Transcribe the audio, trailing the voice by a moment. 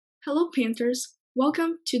Hello, Panthers.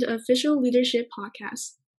 Welcome to the official leadership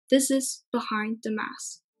podcast. This is Behind the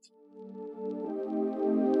Mask.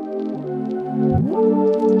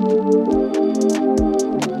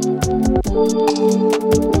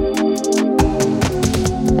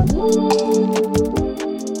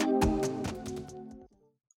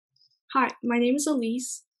 Hi, my name is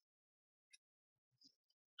Elise.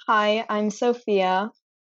 Hi, I'm Sophia.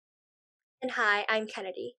 And hi, I'm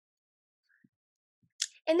Kennedy.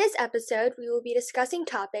 In this episode, we will be discussing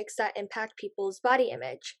topics that impact people's body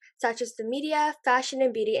image, such as the media, fashion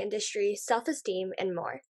and beauty industry, self-esteem, and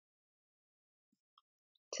more.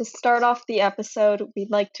 To start off the episode,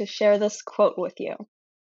 we'd like to share this quote with you.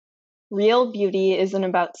 Real beauty isn't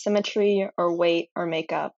about symmetry or weight or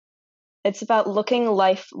makeup. It's about looking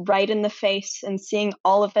life right in the face and seeing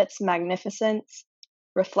all of its magnificence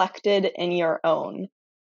reflected in your own.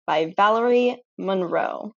 By Valerie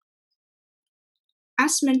Monroe.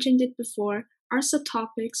 As mentioned it before, our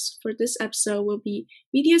subtopics for this episode will be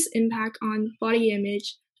media's impact on body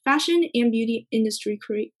image, fashion and beauty industry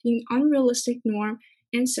creating unrealistic norm,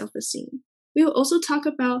 and self-esteem. We will also talk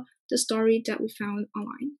about the story that we found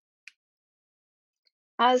online.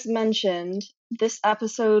 As mentioned, this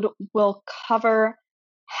episode will cover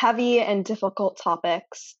heavy and difficult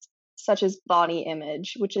topics such as body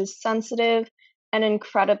image, which is sensitive and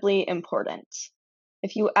incredibly important.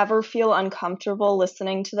 If you ever feel uncomfortable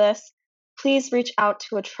listening to this, please reach out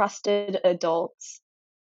to a trusted adult.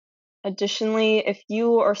 Additionally, if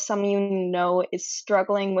you or someone you know is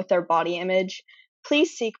struggling with their body image,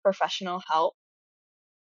 please seek professional help.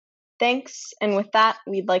 Thanks, and with that,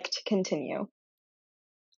 we'd like to continue.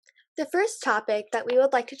 The first topic that we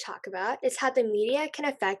would like to talk about is how the media can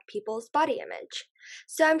affect people's body image.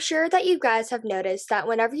 So I'm sure that you guys have noticed that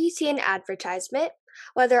whenever you see an advertisement,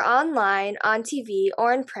 whether online, on TV,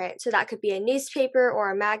 or in print, so that could be a newspaper or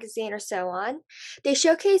a magazine or so on, they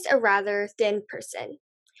showcase a rather thin person.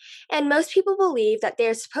 And most people believe that they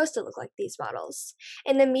are supposed to look like these models.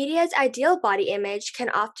 And the media's ideal body image can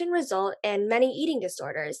often result in many eating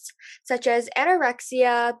disorders, such as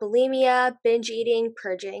anorexia, bulimia, binge eating,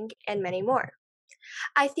 purging, and many more.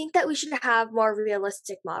 I think that we should have more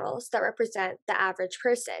realistic models that represent the average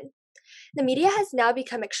person. The media has now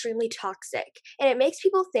become extremely toxic, and it makes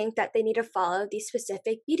people think that they need to follow these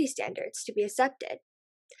specific beauty standards to be accepted.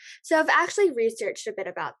 So I've actually researched a bit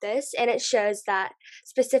about this, and it shows that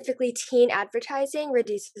specifically teen advertising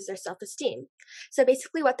reduces their self-esteem. So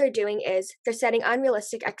basically what they're doing is they're setting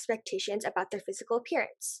unrealistic expectations about their physical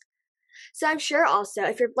appearance. So I'm sure also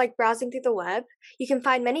if you're browsing through the web, you can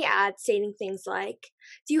find many ads stating things like,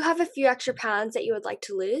 do you have a few extra pounds that you would like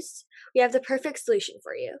to lose? We have the perfect solution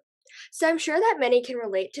for you. So I'm sure that many can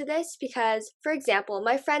relate to this because, for example,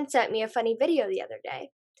 my friend sent me a funny video the other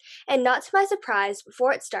day. And not to my surprise,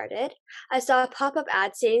 before it started, I saw a pop-up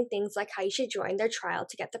ad stating things like how you should join their trial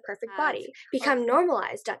to get the perfect body, become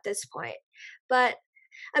normalized at this point. But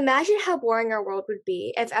imagine how boring our world would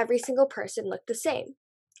be if every single person looked the same.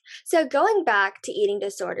 So going back to eating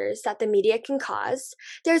disorders that the media can cause,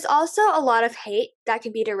 there's also a lot of hate that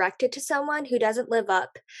can be directed to someone who doesn't live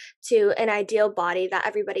up to an ideal body that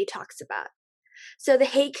everybody talks about. So the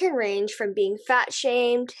hate can range from being fat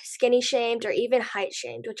shamed, skinny shamed, or even height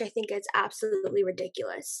shamed, which I think is absolutely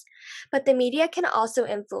ridiculous. But the media can also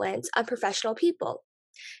influence unprofessional people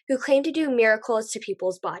who claim to do miracles to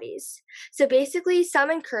people's bodies. So basically,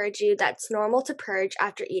 some encourage you that it's normal to purge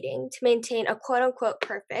after eating to maintain a quote unquote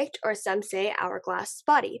perfect, or some say hourglass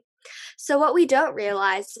body. So what we don't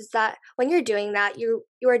realize is that when you're doing that, you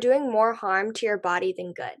are doing more harm to your body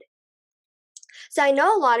than good. So I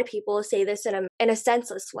know a lot of people say this in a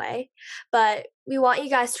senseless way, but we want you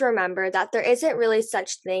guys to remember that there isn't really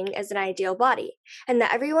such thing as an ideal body, and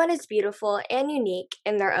that everyone is beautiful and unique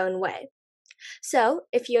in their own way. So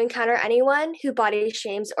if you encounter anyone who body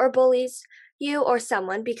shames or bullies you or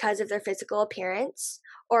someone because of their physical appearance,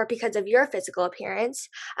 or because of your physical appearance,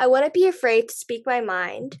 I wouldn't be afraid to speak my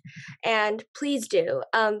mind, and please do,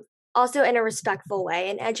 also in a respectful way,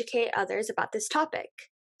 and educate others about this topic.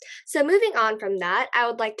 So moving on from that, I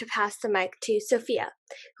would like to pass the mic to Sophia,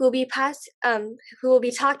 who will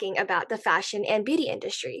be talking about the fashion and beauty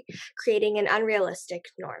industry, creating an unrealistic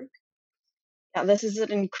norm. Yeah, this is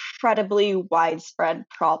an incredibly widespread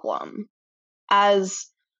problem. As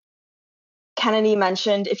Kennedy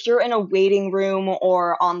mentioned, if you're in a waiting room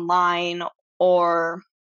or online or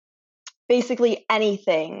basically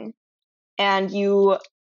anything, and you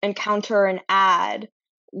encounter an ad,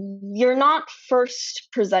 you're not first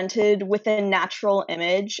presented with a natural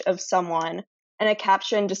image of someone and a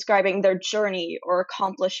caption describing their journey or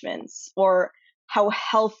accomplishments or how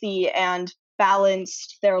healthy and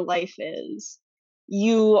balanced their life is,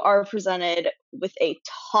 you are presented with a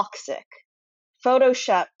toxic,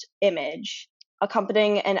 photoshopped image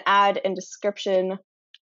accompanying an ad and description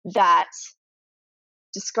that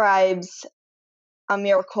describes a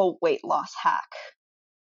miracle weight loss hack.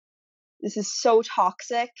 This is so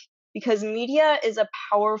toxic because media is a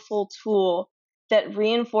powerful tool that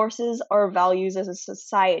reinforces our values as a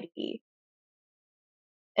society.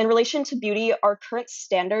 In relation to beauty, our current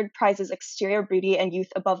standard prizes exterior beauty and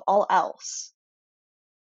youth above all else.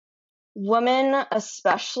 Women,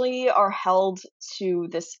 especially, are held to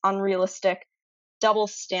this unrealistic double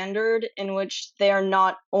standard in which they are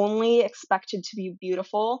not only expected to be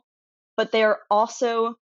beautiful, but they are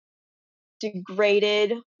also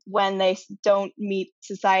degraded when they don't meet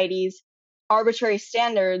society's arbitrary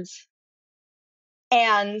standards,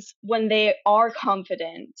 and when they are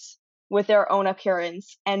confident with their own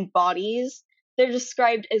appearance and bodies, they're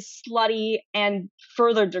described as slutty and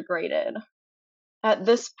further degraded. At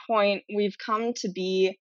this point, we've come to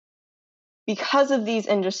be, because of these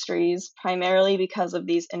industries, primarily because of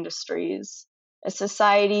these industries, a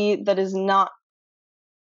society that is not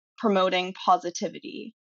promoting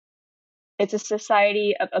positivity. It's a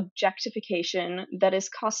society of objectification that is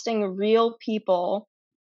costing real people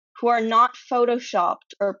who are not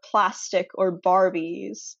photoshopped or plastic or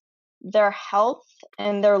Barbies their health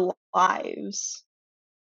and their lives.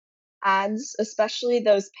 Ads, especially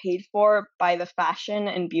those paid for by the fashion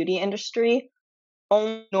and beauty industry,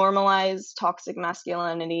 only normalize toxic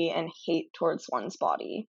masculinity and hate towards one's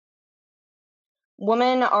body.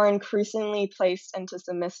 Women are increasingly placed into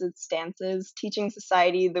submissive stances, teaching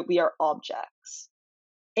society that we are objects.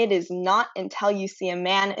 It is not until you see a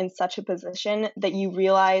man in such a position that you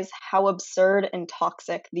realize how absurd and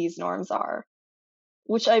toxic these norms are,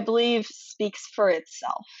 which I believe speaks for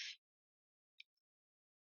itself.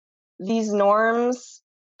 These norms,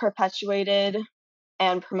 perpetuated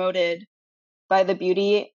and promoted by the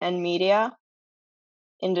beauty and media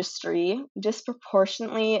industry,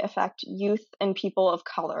 disproportionately affect youth and people of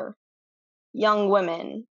color. Young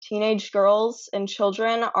women, teenage girls, and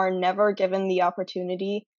children are never given the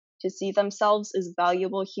opportunity to see themselves as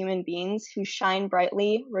valuable human beings who shine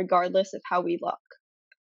brightly regardless of how we look,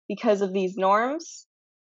 because of these norms,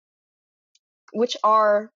 which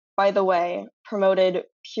are, by the way, promoted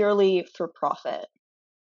purely for profit.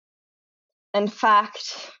 In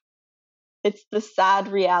fact, it's the sad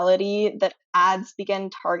reality that ads begin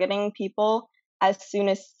targeting people as soon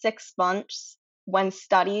as 6 months, when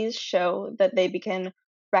studies show that they begin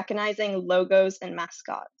recognizing logos and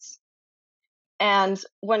mascots. And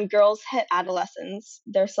when girls hit adolescence,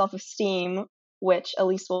 their self-esteem, which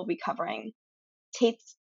Elise will be covering,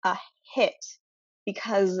 takes a hit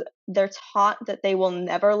because they're taught that they will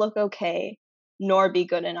never look okay nor be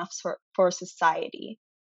good enough for society.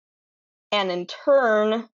 And in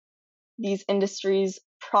turn, these industries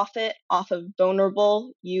profit off of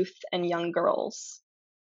vulnerable youth and young girls.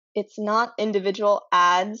 It's not individual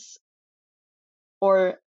ads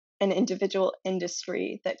or an individual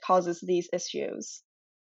industry that causes these issues.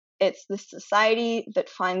 It's the society that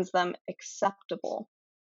finds them acceptable.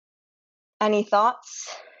 Any thoughts?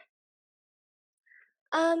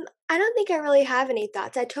 I don't think I really have any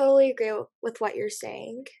thoughts. I totally agree with what you're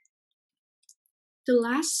saying. The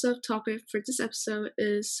last subtopic for this episode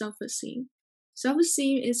is self-esteem.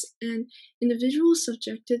 Self-esteem is an individual's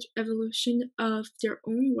subjective evolution of their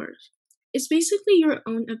own worth. It's basically your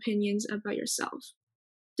own opinions about yourself.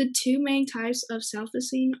 The two main types of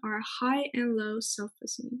self-esteem are high and low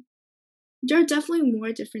self-esteem. There are definitely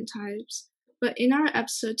more different types, but in our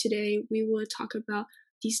episode today, we will talk about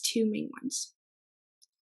these two main ones.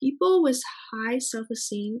 People with high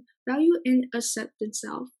self-esteem value and accept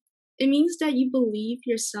themselves. It means that you believe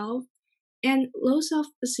yourself, and low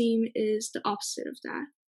self-esteem is the opposite of that.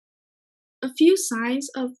 A few signs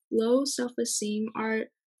of low self-esteem are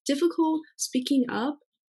difficult speaking up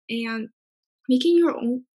and making your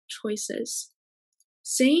own choices.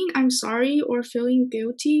 Saying I'm sorry or feeling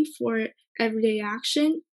guilty for everyday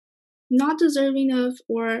action, not deserving of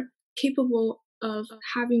or capable of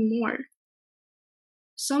having more.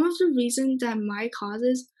 Some of the reasons that might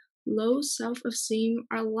cause low self-esteem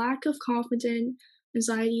are lack of confidence,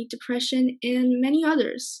 anxiety, depression, and many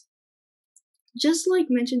others. Just like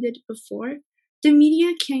mentioned it before, the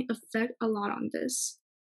media can affect a lot on this.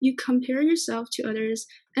 You compare yourself to others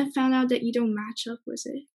and found out that you don't match up with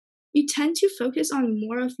it. You tend to focus on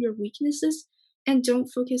more of your weaknesses and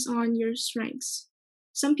don't focus on your strengths.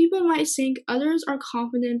 Some people might think others are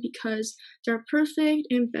confident because they're perfect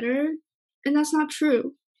and better, and that's not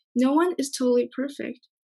true. No one is totally perfect.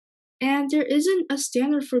 And there isn't a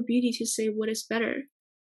standard for beauty to say what is better.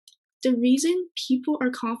 The reason people are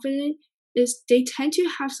confident is they tend to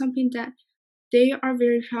have something that they are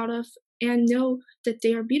very proud of and know that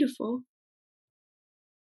they are beautiful.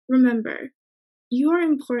 Remember, you are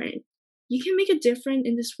important. You can make a difference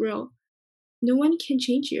in this world. No one can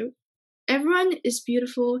change you. Everyone is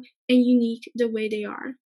beautiful and unique the way they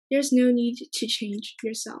are. There's no need to change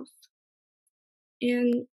yourself.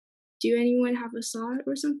 And do anyone have a thought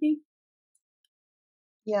or something?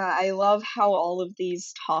 Yeah, I love how all of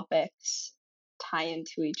these topics tie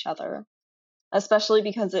into each other, especially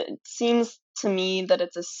because it seems to me that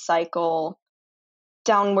it's a cycle,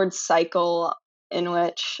 downward cycle, in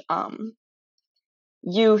which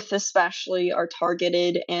youth especially are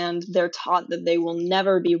targeted and they're taught that they will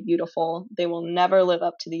never be beautiful, they will never live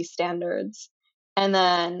up to these standards, and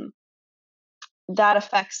then that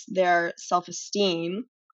affects their self-esteem.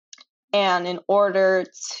 And in order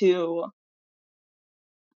to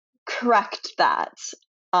correct that,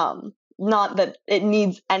 not that it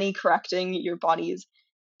needs any correcting, your body is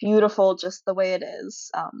beautiful just the way it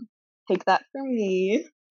is, take that from me,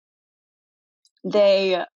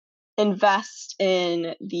 they invest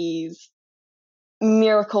in these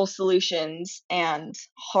miracle solutions and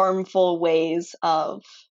harmful ways of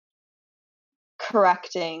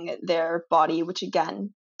correcting their body, which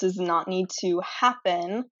again does not need to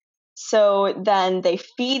happen. So then they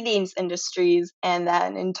feed these industries, and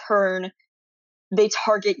then in turn, they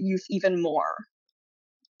target youth even more.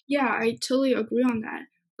 Yeah, I totally agree on that.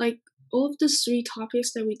 Like, all of the three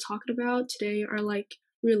topics that we talked about today are like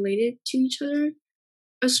related to each other.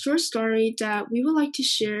 A short story that we would like to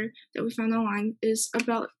share that we found online is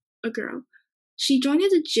about a girl. She joined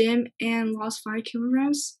the gym and lost 5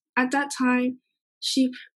 kilograms. At that time,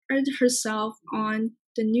 she prided herself on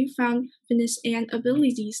the newfound fitness and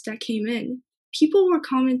abilities that came in. People were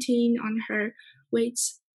commenting on her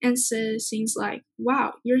weights and said things like,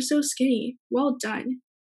 "Wow, you're so skinny, well done."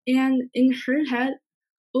 And in her head,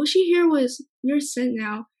 all she heard was, "You're thin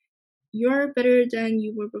now, you're better than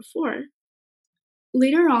you were before."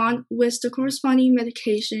 Later on, with the corresponding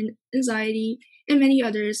medication, anxiety, and many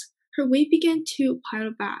others, her weight began to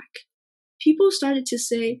pile back. People started to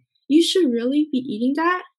say, "You should really be eating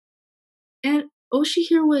that?" And all she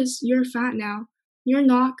heard was, "You're fat now. You're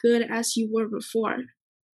not good as you were before."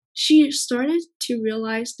 She started to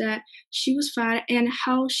realize that she was fat and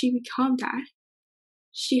how she became that.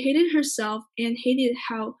 She hated herself and hated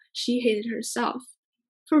how she hated herself.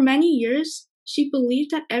 For many years, she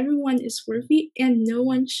believed that everyone is worthy and no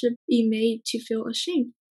one should be made to feel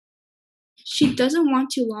ashamed. She doesn't want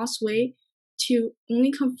to lose weight to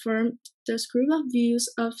only confirm the screwed up views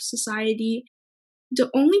of society.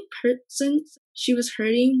 The only person she was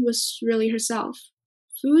hurting was really herself.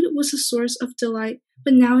 Food was a source of delight,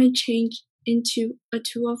 but now it changed into a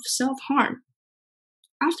tool of self harm.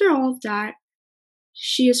 After all of that,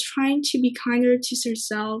 she is trying to be kinder to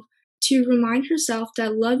herself, to remind herself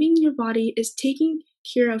that loving your body is taking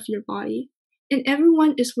care of your body, and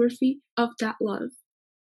everyone is worthy of that love.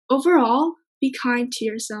 Overall, be kind to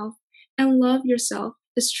yourself and love yourself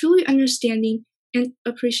is truly understanding and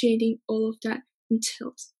appreciating all of that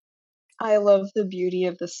entails. I love the beauty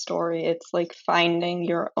of the story. It's like finding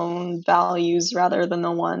your own values rather than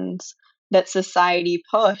the ones that society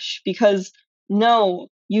push. Because no,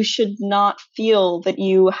 you should not feel that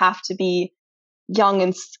you have to be young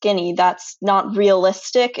and skinny. That's not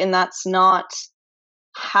realistic, and that's not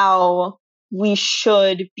how we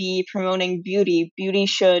should be promoting beauty. Beauty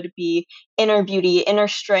should be inner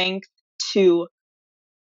strength, to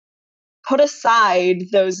put aside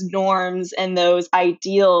those norms and those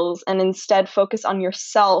ideals and instead focus on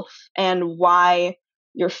yourself and why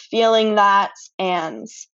you're feeling that and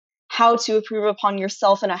how to improve upon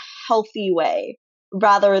yourself in a healthy way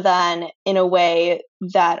rather than in a way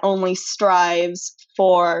that only strives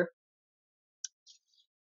for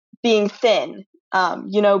being thin.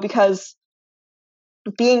 Because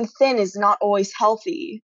being thin is not always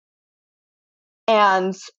healthy.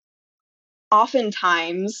 And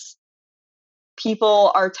oftentimes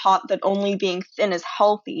people are taught that only being thin is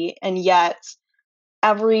healthy, and yet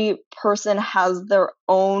every person has their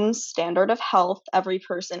own standard of health. Every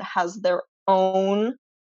person has their own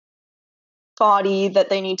body that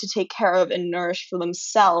they need to take care of and nourish for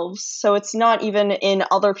themselves. So it's not even in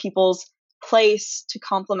other people's place to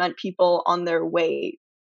compliment people on their weight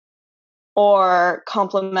or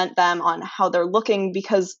compliment them on how they're looking,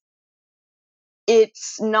 because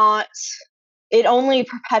it's not, it only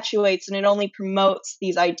perpetuates and it only promotes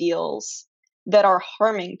these ideals that are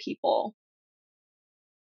harming people.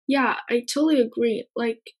 Yeah, I totally agree.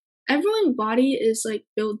 Like, everyone's body is like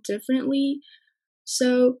built differently.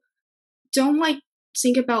 So don't like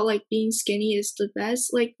think about like being skinny is the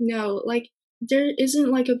best. Like no, like there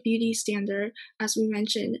isn't like a beauty standard as we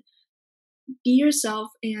mentioned. Be yourself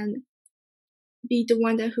and be the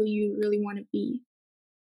one that who you really want to be.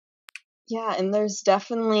 Yeah, and there's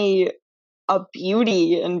definitely a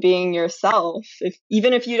beauty in being yourself.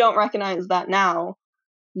 Even if you don't recognize that now,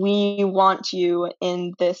 we want you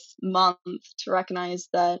in this month to recognize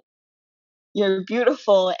that you're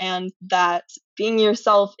beautiful and that being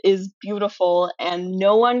yourself is beautiful and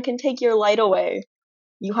no one can take your light away.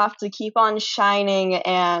 You have to keep on shining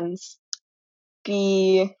and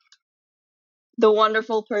be the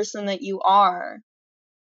wonderful person that you are.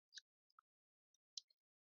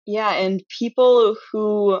 Yeah, and people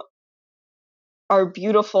who are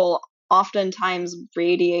beautiful oftentimes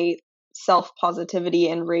radiate self-positivity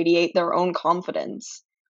and radiate their own confidence.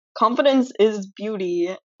 Confidence is beauty,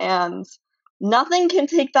 and nothing can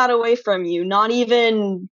take that away from you, not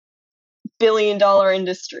even billion-dollar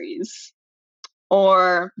industries,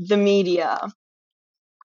 or the media,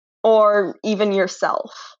 or even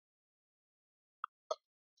yourself.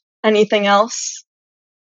 Anything else?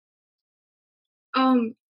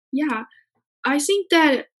 Yeah, I think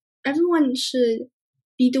that everyone should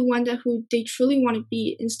be the one that who they truly want to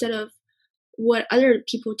be instead of what other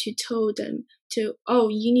people to tell them to, oh,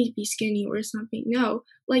 you need to be skinny or something. No,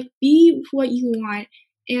 like be what you want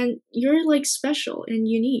and you're like special and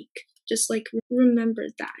unique. Just like remember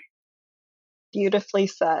that. Beautifully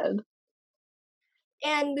said.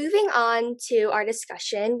 And moving on to our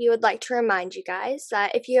discussion, we would like to remind you guys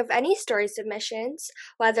that if you have any story submissions,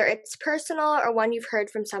 whether it's personal or one you've heard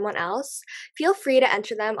from someone else, feel free to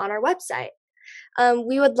enter them on our website.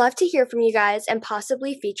 We would love to hear from you guys and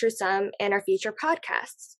possibly feature some in our future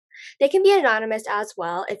podcasts. They can be anonymous as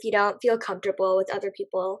well if you don't feel comfortable with other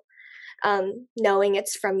people knowing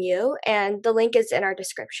it's from you, and the link is in our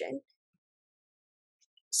description.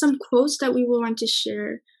 Some quotes that we would want to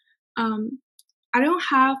share. I don't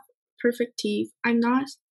have perfect teeth. I'm not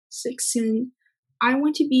 16. I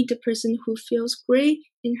want to be the person who feels great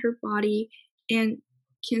in her body and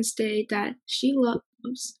can say that she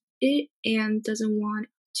loves it and doesn't want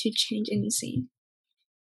to change anything.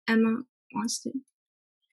 Emma wants to.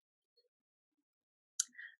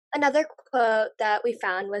 Another quote that we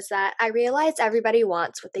found was that I realize everybody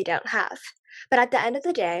wants what they don't have. But at the end of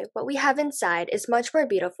the day, what we have inside is much more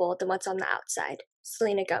beautiful than what's on the outside.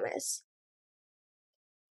 Selena Gomez.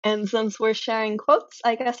 And since we're sharing quotes,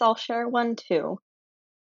 I guess I'll share one too.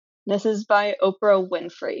 This is by Oprah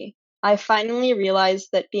Winfrey. I finally realized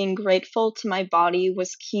that being grateful to my body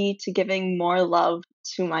was key to giving more love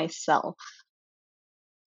to myself.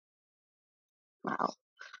 Wow.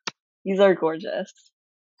 These are gorgeous.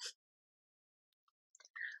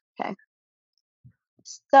 Okay.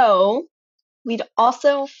 So, we'd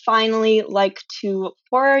also finally like to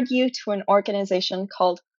forward you to an organization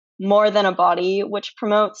called More Than a Body, which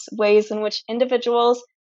promotes ways in which individuals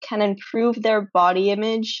can improve their body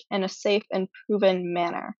image in a safe and proven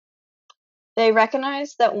manner. They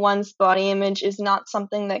recognize that one's body image is not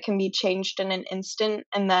something that can be changed in an instant,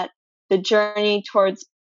 and that the journey towards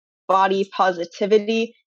body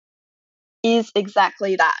positivity is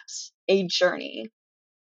exactly that, a journey.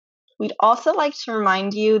 We'd also like to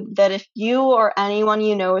remind you that if you or anyone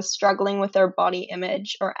you know is struggling with their body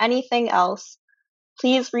image or anything else,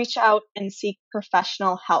 please reach out and seek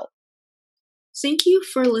professional help. Thank you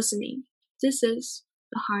for listening. This is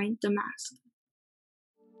Behind the Mask.